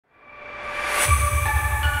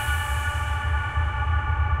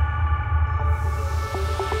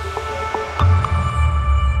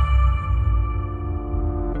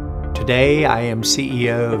Today I am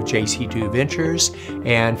CEO of JC2 Ventures,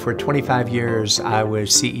 and for 25 years I was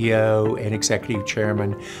CEO and executive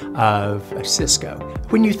chairman of Cisco.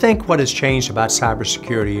 When you think what has changed about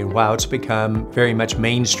cybersecurity and why it's become very much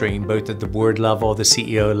mainstream, both at the board level, the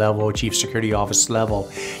CEO level, chief security office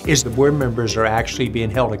level, is the board members are actually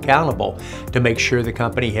being held accountable to make sure the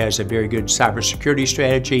company has a very good cybersecurity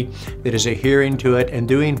strategy that is adhering to it and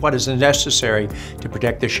doing what is necessary to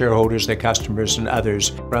protect their shareholders, their customers, and others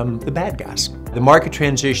from the bad guys. The market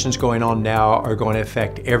transitions going on now are going to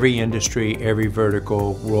affect every industry, every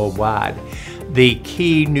vertical worldwide. The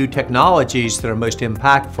key new technologies that are most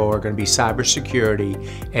impactful are going to be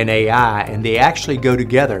cybersecurity and AI, and they actually go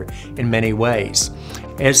together in many ways.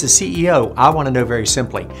 As the CEO, I want to know very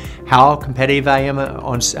simply how competitive I am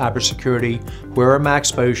on cybersecurity, where are my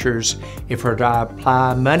exposures, if I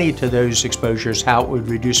apply money to those exposures, how it would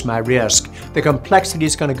reduce my risk. The complexity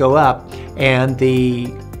is going to go up, and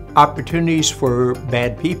the opportunities for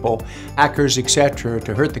bad people, hackers, etc.,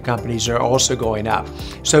 to hurt the companies are also going up.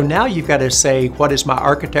 So now you've got to say, what is my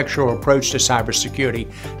architectural approach to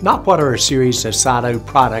cybersecurity? Not what are a series of siloed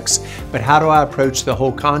products, but how do I approach the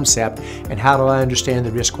whole concept, and how do I understand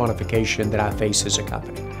the risk quantification that I face as a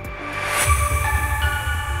company?